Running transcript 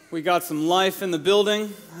We got some life in the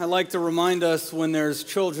building. I like to remind us when there's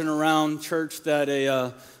children around church that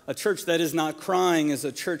a church that is not crying is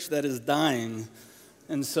a church that is dying.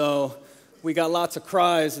 And so we got lots of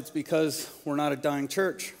cries. It's because we're not a dying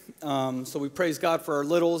church. So we praise God for our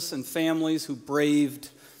littles and families who braved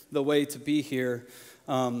the way to be here.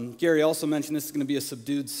 Gary also mentioned this is going to be a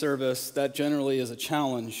subdued service. That generally is a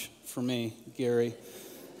challenge for me, Gary,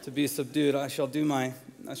 to be subdued. I shall do my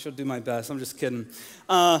best. I'm just kidding.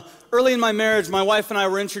 Early in my marriage, my wife and I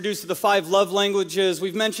were introduced to the 5 love languages.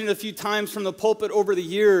 We've mentioned it a few times from the pulpit over the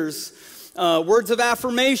years. Words of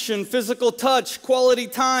affirmation, physical touch, quality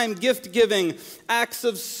time, gift giving, acts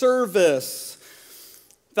of service.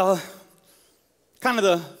 The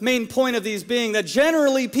main point of these being that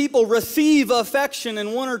generally people receive affection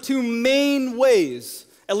in one or two main ways,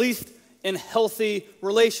 at least in healthy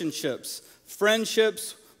relationships,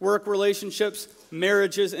 friendships, work relationships,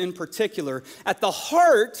 marriages in particular. At the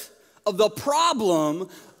heart of the problem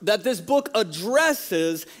that this book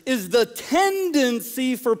addresses is the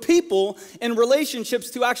tendency for people in relationships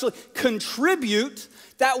to actually contribute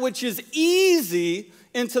that which is easy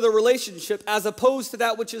into the relationship as opposed to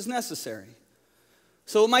that which is necessary.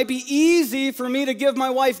 So it might be easy for me to give my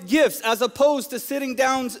wife gifts as opposed to sitting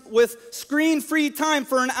down with screen-free time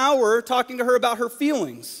for an hour talking to her about her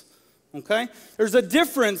feelings. Okay? There's a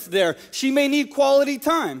difference there. She may need quality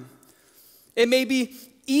time. It may be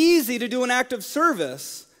easy to do an act of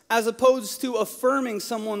service as opposed to affirming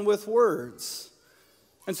someone with words.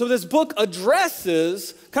 And so this book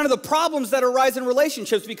addresses kind of the problems that arise in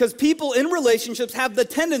relationships because people in relationships have the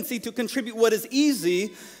tendency to contribute what is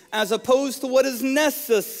easy as opposed to what is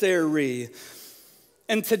necessary.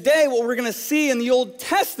 And today, what we're going to see in the Old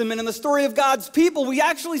Testament, in the story of God's people, we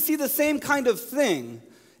actually see the same kind of thing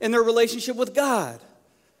in their relationship with God.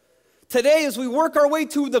 Today, as we work our way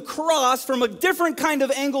to the cross from a different kind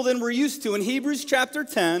of angle than we're used to, in Hebrews chapter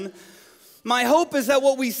 10, my hope is that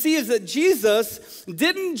what we see is that Jesus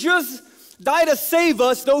didn't just die to save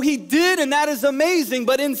us, though he did, and that is amazing,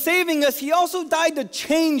 but in saving us, he also died to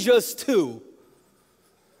change us too.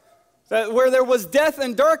 That where there was death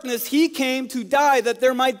and darkness, he came to die that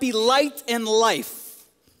there might be light and life,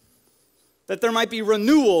 that there might be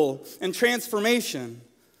renewal and transformation.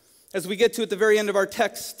 As we get to at the very end of our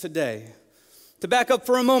text today. To back up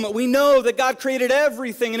for a moment, we know that God created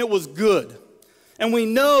everything and it was good. And we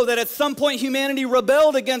know that at some point humanity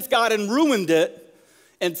rebelled against God and ruined it.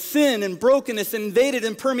 And sin and brokenness invaded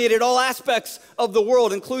and permeated all aspects of the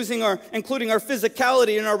world, including our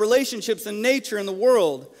physicality and our relationships and nature in the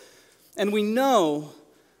world. And we know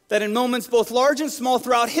that in moments both large and small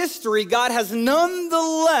throughout history, God has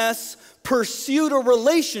nonetheless pursued a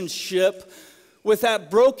relationship with that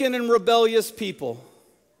broken and rebellious people.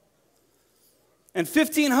 And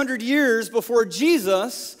 1,500 years before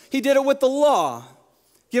Jesus, he did it with the law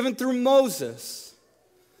given through Moses,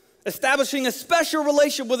 establishing a special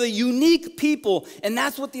relationship with a unique people. And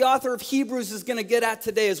that's what the author of Hebrews is going to get at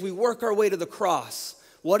today as we work our way to the cross,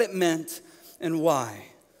 what it meant and why.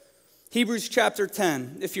 Hebrews chapter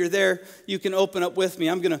 10. If you're there, you can open up with me.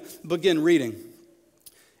 I'm going to begin reading.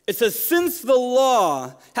 It says, since the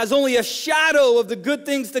law has only a shadow of the good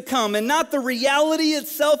things to come and not the reality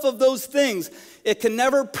itself of those things, it can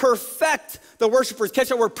never perfect the worshipers. Catch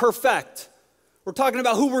that word, perfect. We're talking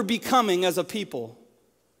about who we're becoming as a people.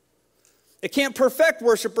 It can't perfect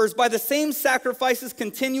worshipers by the same sacrifices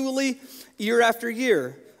continually year after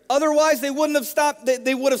year. Otherwise, they would have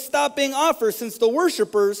stopped being offered, since the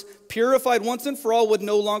worshipers, purified once and for all, would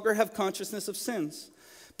no longer have consciousness of sins.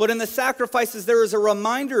 But in the sacrifices, there is a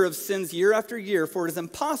reminder of sins year after year, for it is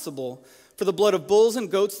impossible for the blood of bulls and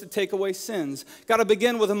goats to take away sins. Got to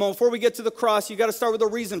begin with a moment. Before we get to the cross, you got to start with a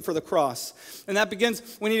reason for the cross. And that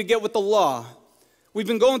begins, we need to get with the law. We've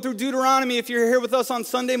been going through Deuteronomy, if you're here with us on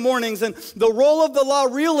Sunday mornings, and the role of the law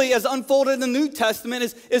really, as unfolded in the New Testament,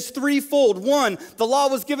 is threefold. One, the law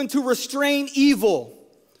was given to restrain evil.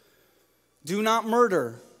 Do not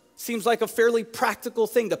murder. Seems like a fairly practical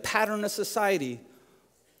thing to pattern a society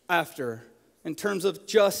after, in terms of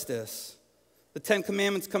justice. The 10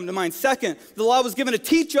 Commandments come to mind. Second, the law was given to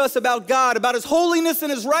teach us about God, about his holiness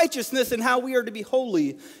and his righteousness, and how we are to be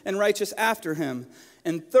holy and righteous after him.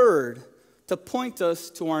 And third, to point us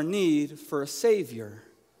to our need for a Savior.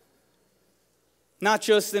 Not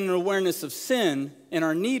just in an awareness of sin and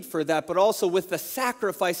our need for that, but also with the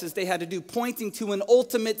sacrifices they had to do, pointing to an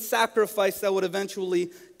ultimate sacrifice that would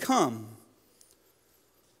eventually come.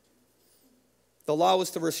 The law was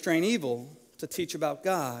to restrain evil, to teach about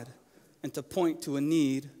God, and to point to a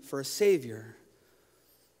need for a Savior.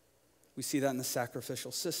 We see that in the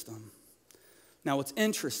sacrificial system. Now, what's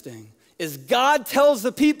interesting is God tells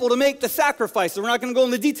the people to make the sacrifices. We're not going to go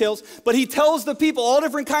into details, but he tells the people all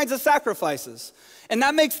different kinds of sacrifices. And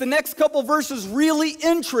that makes the next couple verses really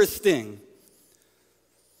interesting.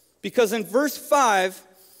 Because in verse 5,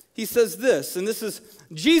 he says this, and this is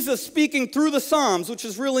Jesus speaking through the Psalms, which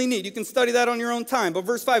is really neat. You can study that on your own time. But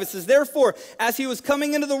verse 5, it says, therefore, as he was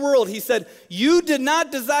coming into the world, he said, you did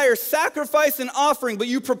not desire sacrifice and offering, but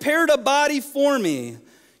you prepared a body for me.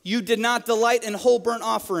 You did not delight in whole burnt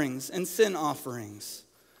offerings and sin offerings.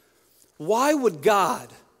 Why would God,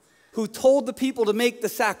 who told the people to make the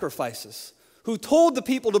sacrifices, who told the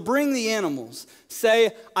people to bring the animals, say,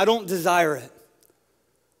 I don't desire it?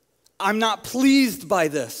 I'm not pleased by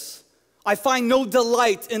this. I find no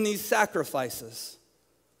delight in these sacrifices.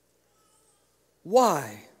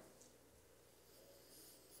 Why?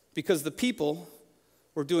 Because the people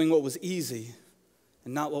were doing what was easy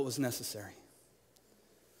and not what was necessary.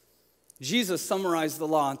 Jesus summarized the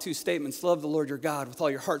law in 2 statements. Love the Lord your God with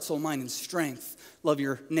all your heart, soul, mind, and strength. Love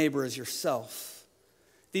your neighbor as yourself.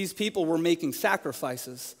 These people were making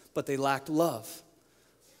sacrifices, but they lacked love.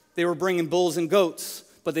 They were bringing bulls and goats,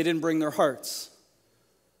 but they didn't bring their hearts.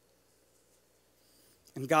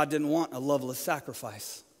 And God didn't want a loveless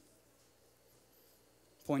sacrifice.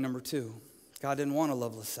 Point number 2, God didn't want a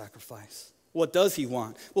loveless sacrifice. What does he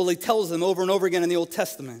want? Well, he tells them over and over again in the Old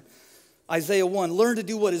Testament. Isaiah 1, learn to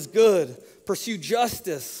do what is good, pursue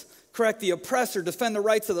justice, correct the oppressor, defend the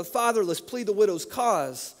rights of the fatherless, plead the widow's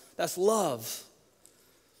cause. That's love.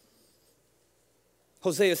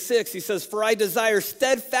 Hosea 6, he says, for I desire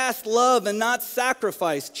steadfast love and not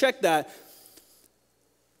sacrifice. Check that.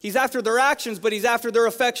 He's after their actions, but he's after their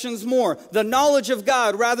affections more. The knowledge of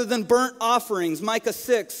God rather than burnt offerings. Micah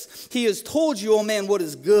 6, he has told you, O man, what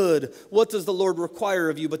is good. What does the Lord require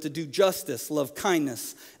of you but to do justice, love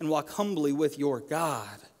kindness, and walk humbly with your God?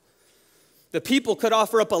 The people could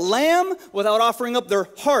offer up a lamb without offering up their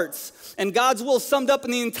hearts. And God's will summed up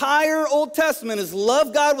in the entire Old Testament is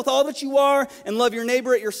love God with all that you are and love your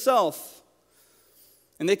neighbor at yourself.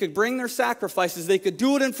 And they could bring their sacrifices. They could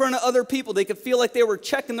do it in front of other people. They could feel like they were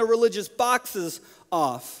checking their religious boxes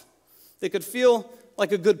off. They could feel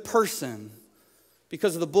like a good person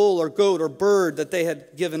because of the bull or goat or bird that they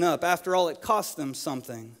had given up. After all, it cost them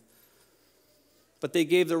something. But they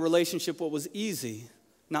gave their relationship what was easy,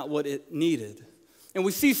 not what it needed. And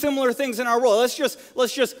we see similar things in our world.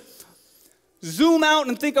 Let's just zoom out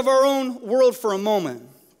and think of our own world for a moment.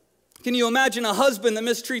 Can you imagine a husband that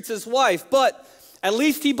mistreats his wife, but at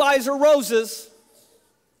least he buys her roses?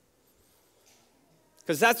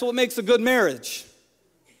 Because that's what makes a good marriage.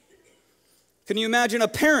 Can you imagine a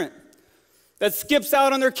parent that skips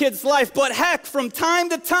out on their kid's life, but heck, from time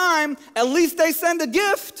to time, at least they send a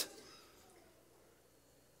gift?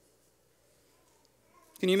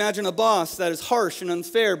 Can you imagine a boss that is harsh and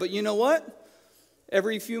unfair, but you know what?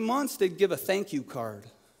 Every few months, they'd give a thank you card.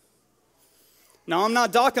 Now, I'm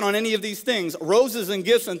not docking on any of these things. Roses and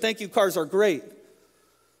gifts and thank you cards are great.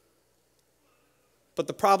 But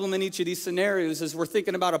the problem in each of these scenarios is we're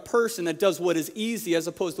thinking about a person that does what is easy as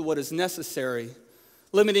opposed to what is necessary,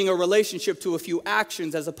 limiting a relationship to a few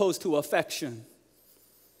actions as opposed to affection.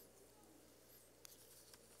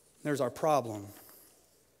 There's our problem.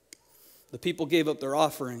 The people gave up their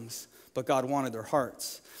offerings, but God wanted their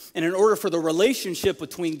hearts. And in order for the relationship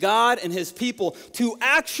between God and his people to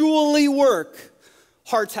actually work,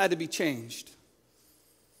 hearts had to be changed.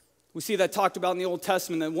 We see that talked about in the Old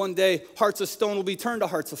Testament, that one day hearts of stone will be turned to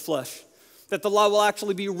hearts of flesh, that the law will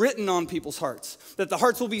actually be written on people's hearts, that the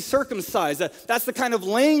hearts will be circumcised. That's the kind of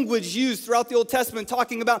language used throughout the Old Testament,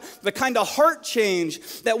 talking about the kind of heart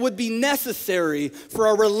change that would be necessary for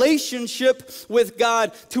a relationship with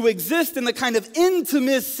God to exist in the kind of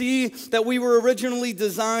intimacy that we were originally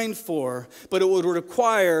designed for. But it would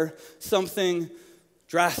require something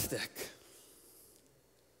drastic.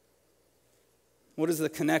 What is the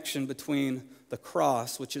connection between the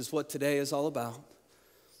cross, which is what today is all about,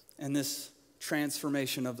 and this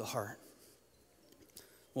transformation of the heart?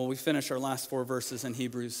 Well, we finish our last 4 verses in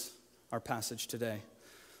Hebrews, our passage today.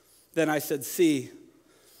 Then I said, see,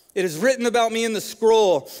 it is written about me in the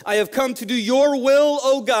scroll. I have come to do your will,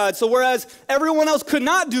 O God. So whereas everyone else could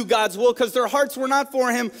not do God's will because their hearts were not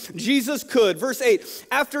for him, Jesus could. Verse 8,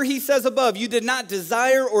 after he says above, you did not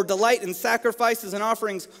desire or delight in sacrifices and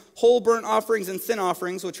offerings, whole burnt offerings and sin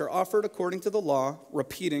offerings, which are offered according to the law,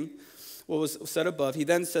 repeating what was said above. He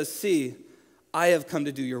then says, see, I have come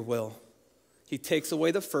to do your will. He takes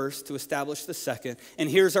away the first to establish the second. And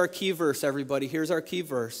here's our key verse, everybody. Here's our key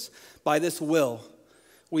verse. By this will,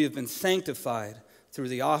 we have been sanctified through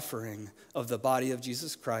the offering of the body of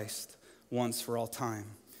Jesus Christ once for all time.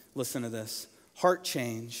 Listen to this. Heart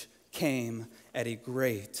change came at a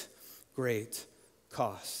great, great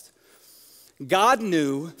cost. God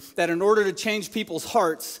knew that in order to change people's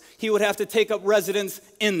hearts, he would have to take up residence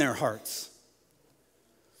in their hearts.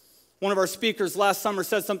 One of our speakers last summer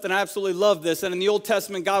said something, I absolutely love this, and in the Old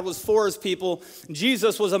Testament, God was for his people,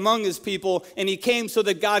 Jesus was among his people, and he came so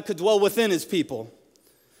that God could dwell within his people.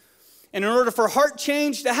 And in order for heart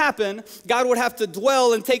change to happen, God would have to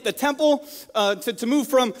dwell and take the temple, to move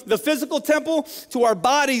from the physical temple to our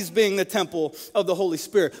bodies being the temple of the Holy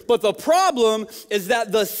Spirit. But the problem is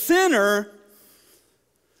that the sinner,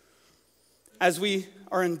 as we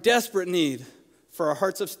are in desperate need for our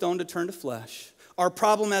hearts of stone to turn to flesh, our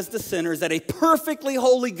problem as the sinner is that a perfectly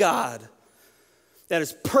holy God that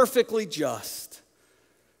is perfectly just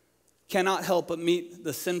cannot help but meet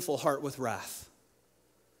the sinful heart with wrath.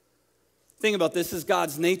 Think about this is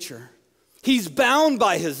God's nature. He's bound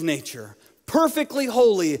by his nature, perfectly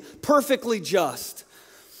holy, perfectly just.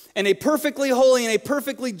 And a perfectly holy and a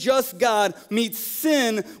perfectly just God meets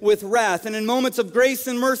sin with wrath. And in moments of grace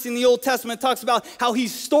and mercy in the Old Testament, it talks about how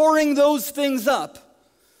he's storing those things up.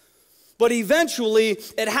 But eventually,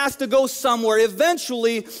 it has to go somewhere.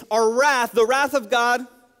 Eventually, our wrath, the wrath of God,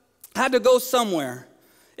 had to go somewhere.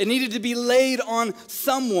 It needed to be laid on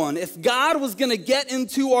someone. If God was going to get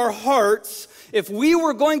into our hearts, if we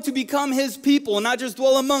were going to become his people and not just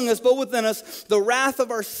dwell among us, but within us, the wrath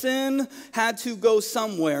of our sin had to go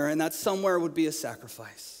somewhere, and that somewhere would be a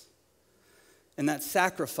sacrifice. And that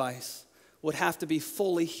sacrifice would have to be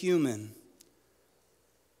fully human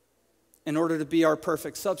in order to be our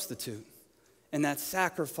perfect substitute. And that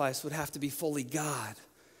sacrifice would have to be fully God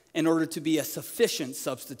in order to be a sufficient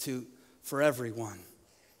substitute for everyone.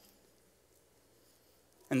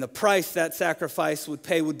 And the price that sacrifice would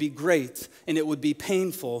pay would be great, and it would be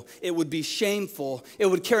painful, it would be shameful. It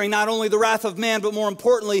would carry not only the wrath of man, but more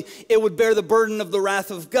importantly, it would bear the burden of the wrath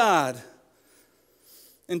of God.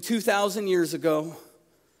 And 2,000 years ago,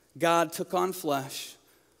 God took on flesh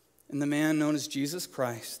in the man known as Jesus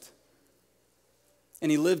Christ, and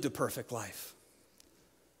he lived a perfect life.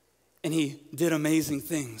 And he did amazing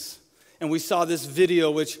things. And we saw this video,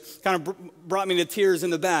 which kind of brought me to tears in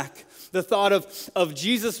the back. The thought of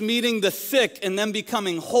Jesus meeting the sick and them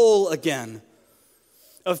becoming whole again.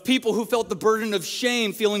 Of people who felt the burden of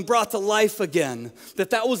shame feeling brought to life again.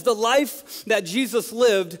 That was the life that Jesus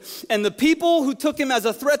lived. And the people who took him as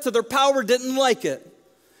a threat to their power didn't like it.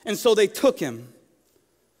 And so they took him.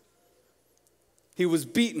 He was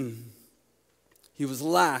beaten. He was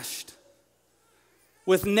lashed.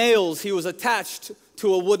 With nails, he was attached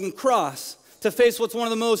to a wooden cross to face what's one of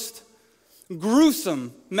the most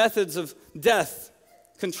gruesome methods of death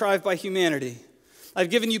contrived by humanity. I've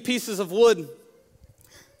given you pieces of wood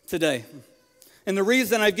today. And the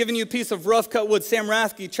reason I've given you a piece of rough cut wood, Sam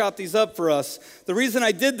Rathke chopped these up for us. The reason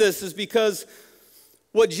I did this is because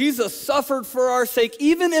what Jesus suffered for our sake,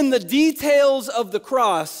 even in the details of the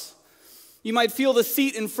cross, you might feel the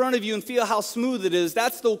seat in front of you and feel how smooth it is.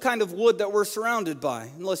 That's the kind of wood that we're surrounded by,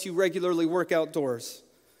 unless you regularly work outdoors.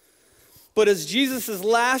 But as Jesus is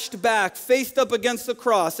lashed back, faced up against the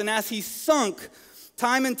cross, and as he sunk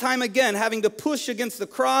time and time again, having to push against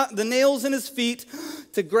the nails in his feet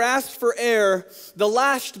to grasp for air, the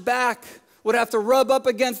lashed back would have to rub up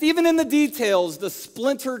against, even in the details, the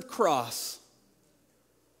splintered cross.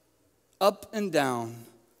 Up and down,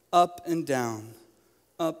 up and down,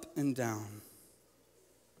 up and down.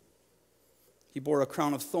 He bore a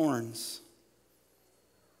crown of thorns.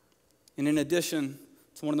 And in addition,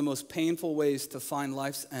 it's one of the most painful ways to find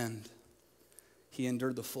life's end. He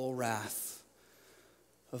endured the full wrath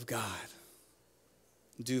of God,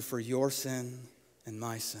 due for your sin and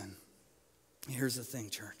my sin. Here's the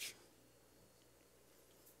thing, church.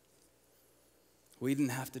 We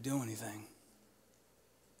didn't have to do anything.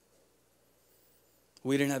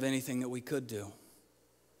 We didn't have anything that we could do.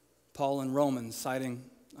 Paul in Romans, citing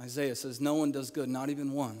Isaiah, says, no one does good, not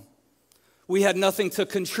even one. We had nothing to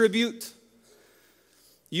contribute.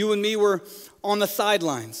 You and me were on the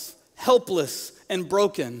sidelines, helpless and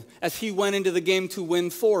broken, as he went into the game to win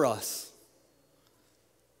for us.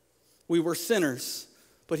 We were sinners,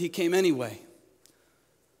 but he came anyway.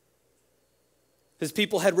 His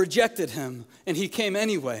people had rejected him, and he came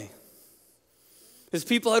anyway. His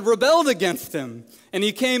people had rebelled against him, and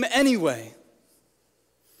he came anyway.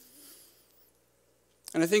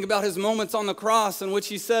 And I think about his moments on the cross in which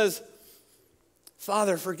he says,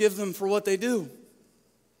 Father, forgive them for what they do.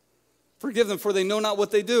 Forgive them, for they know not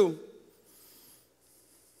what they do.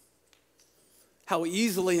 How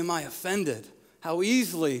easily am I offended? How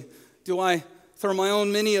easily do I throw my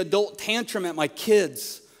own mini adult tantrum at my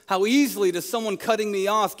kids How easily does someone cutting me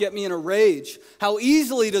off get me in a rage? How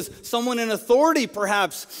easily does someone in authority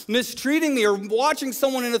perhaps mistreating me or watching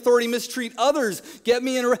someone in authority mistreat others get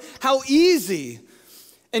me in a rage? How easy.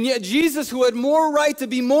 And yet Jesus, who had more right to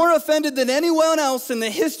be more offended than anyone else in the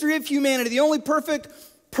history of humanity, the only perfect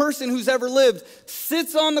person who's ever lived,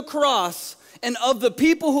 sits on the cross, and of the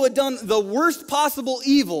people who had done the worst possible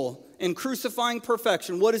evil in crucifying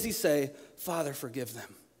perfection, what does he say? Father, forgive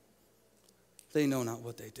them. They know not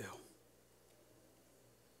what they do.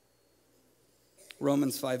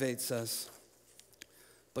 Romans 5:8 says,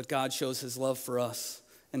 but God shows his love for us,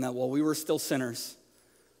 and that while we were still sinners,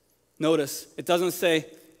 notice, it doesn't say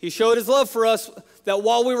he showed his love for us that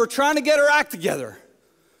while we were trying to get our act together,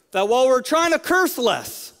 that while we were trying to curse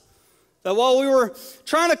less, that while we were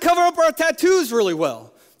trying to cover up our tattoos really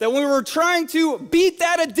well, that when we were trying to beat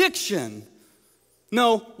that addiction.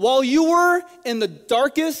 No, while you were in the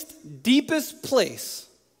darkest, deepest place,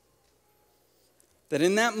 that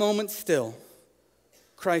in that moment still,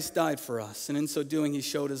 Christ died for us, and in so doing, he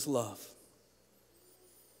showed his love.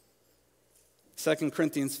 2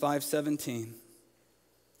 Corinthians 5:17.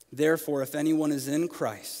 Therefore, if anyone is in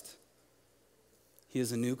Christ, he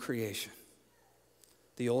is a new creation.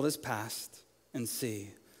 The old has passed, and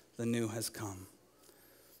see, the new has come.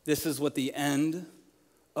 This is what the end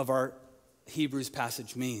of our Hebrews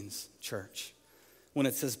passage means, church. When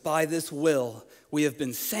it says, by this will, we have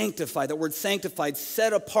been sanctified. That word sanctified,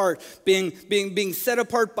 set apart, being set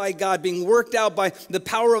apart by God, being worked out by the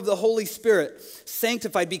power of the Holy Spirit.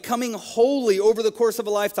 Sanctified, becoming holy over the course of a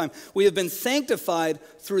lifetime. We have been sanctified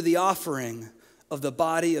through the offering of the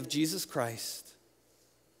body of Jesus Christ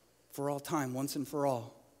for all time, once and for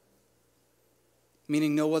all.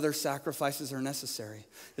 Meaning no other sacrifices are necessary.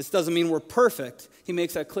 This doesn't mean we're perfect. He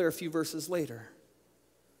makes that clear a few verses later.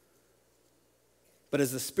 But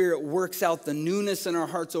as the Spirit works out the newness in our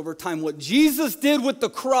hearts over time, what Jesus did with the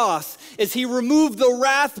cross is he removed the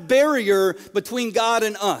wrath barrier between God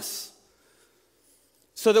and us.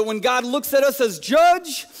 So that when God looks at us as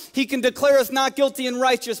judge, he can declare us not guilty and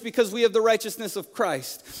righteous because we have the righteousness of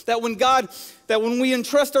Christ. That when we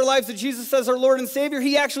entrust our lives to Jesus as our Lord and Savior,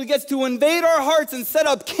 he actually gets to invade our hearts and set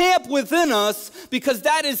up camp within us because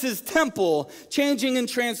that is his temple, changing and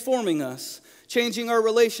transforming us, changing our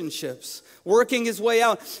relationships, working his way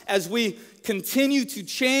out as we continue to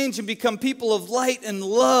change and become people of light and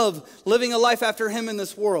love, living a life after him in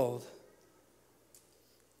this world.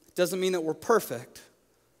 It doesn't mean that we're perfect,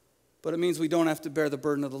 but it means we don't have to bear the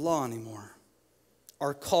burden of the law anymore.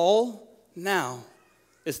 Our call now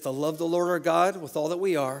is to love the Lord our God with all that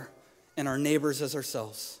we are and our neighbors as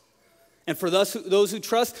ourselves. And for those who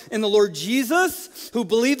trust in the Lord Jesus, who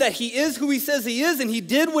believe that he is who he says he is, and he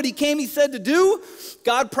did what he said to do,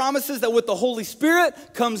 God promises that with the Holy Spirit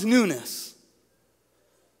comes newness,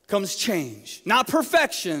 comes change. Not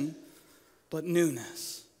perfection, but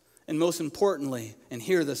newness. And most importantly, and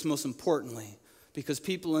hear this most importantly, because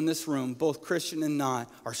people in this room, both Christian and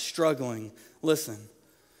not, are struggling, listen,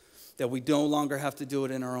 that we no longer have to do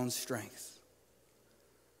it in our own strength.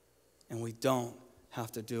 And we don't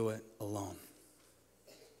have to do it alone.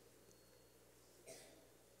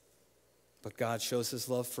 But God shows his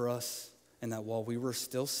love for us, and that while we were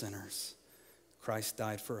still sinners, Christ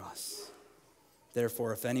died for us.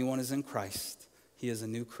 Therefore, if anyone is in Christ, he is a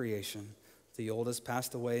new creation. The old has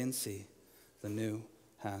passed away, and see, the new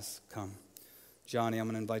has come. Johnny, I'm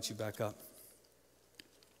going to invite you back up.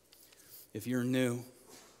 If you're new,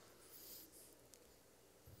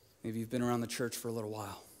 maybe you've been around the church for a little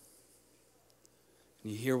while,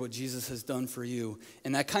 and you hear what Jesus has done for you,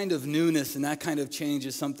 and that kind of newness and that kind of change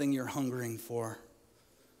is something you're hungering for.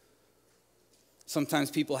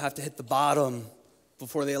 Sometimes people have to hit the bottom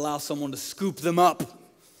before they allow someone to scoop them up,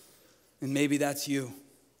 and maybe that's you.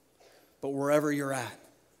 But wherever you're at,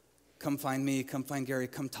 come find me, come find Gary,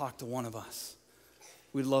 come talk to one of us.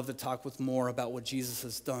 We'd love to talk with more about what Jesus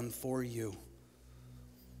has done for you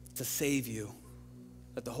to save you,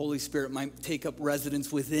 that the Holy Spirit might take up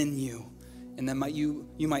residence within you, and then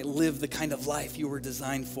you might live the kind of life you were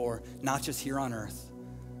designed for, not just here on earth,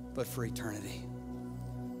 but for eternity.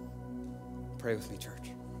 Pray with me,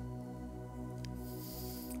 church.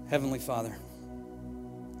 Heavenly Father,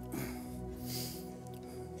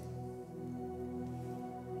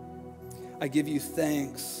 I give you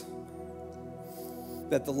thanks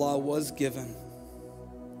that the law was given,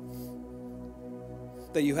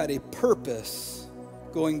 that you had a purpose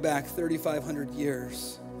going back 3,500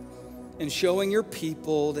 years and showing your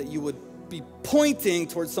people that you would be pointing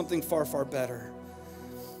towards something far, far better.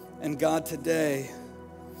 And God, today,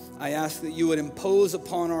 I ask that you would impose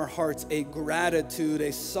upon our hearts a gratitude,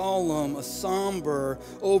 a solemn, a somber,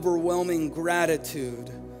 overwhelming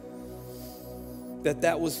gratitude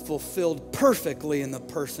that was fulfilled perfectly in the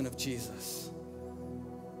person of Jesus.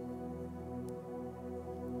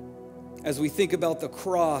 As we think about the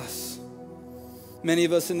cross, many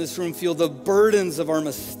of us in this room feel the burdens of our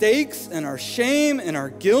mistakes and our shame and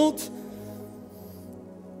our guilt.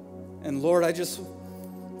 And Lord, I just,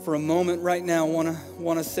 for a moment right now,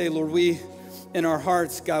 want to say, Lord, we, in our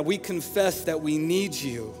hearts, God, we confess that we need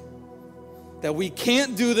you, that we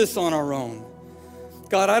can't do this on our own.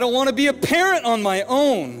 God, I don't want to be a parent on my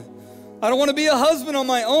own. I don't want to be a husband on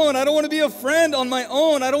my own. I don't want to be a friend on my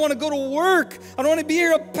own. I don't want to go to work. I don't want to be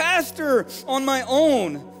a pastor on my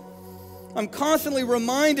own. I'm constantly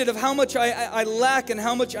reminded of how much I lack and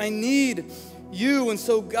how much I need you. And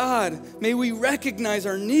so, God, may we recognize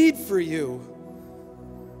our need for you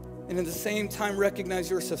and at the same time recognize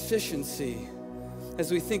your sufficiency.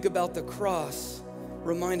 As we think about the cross,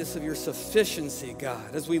 remind us of your sufficiency,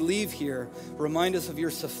 God. As we leave here, remind us of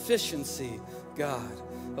your sufficiency, God,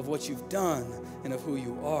 of what you've done and of who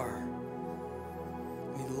you are.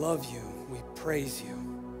 We love you. We praise you.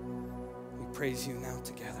 We praise you now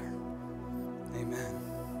together. Amen.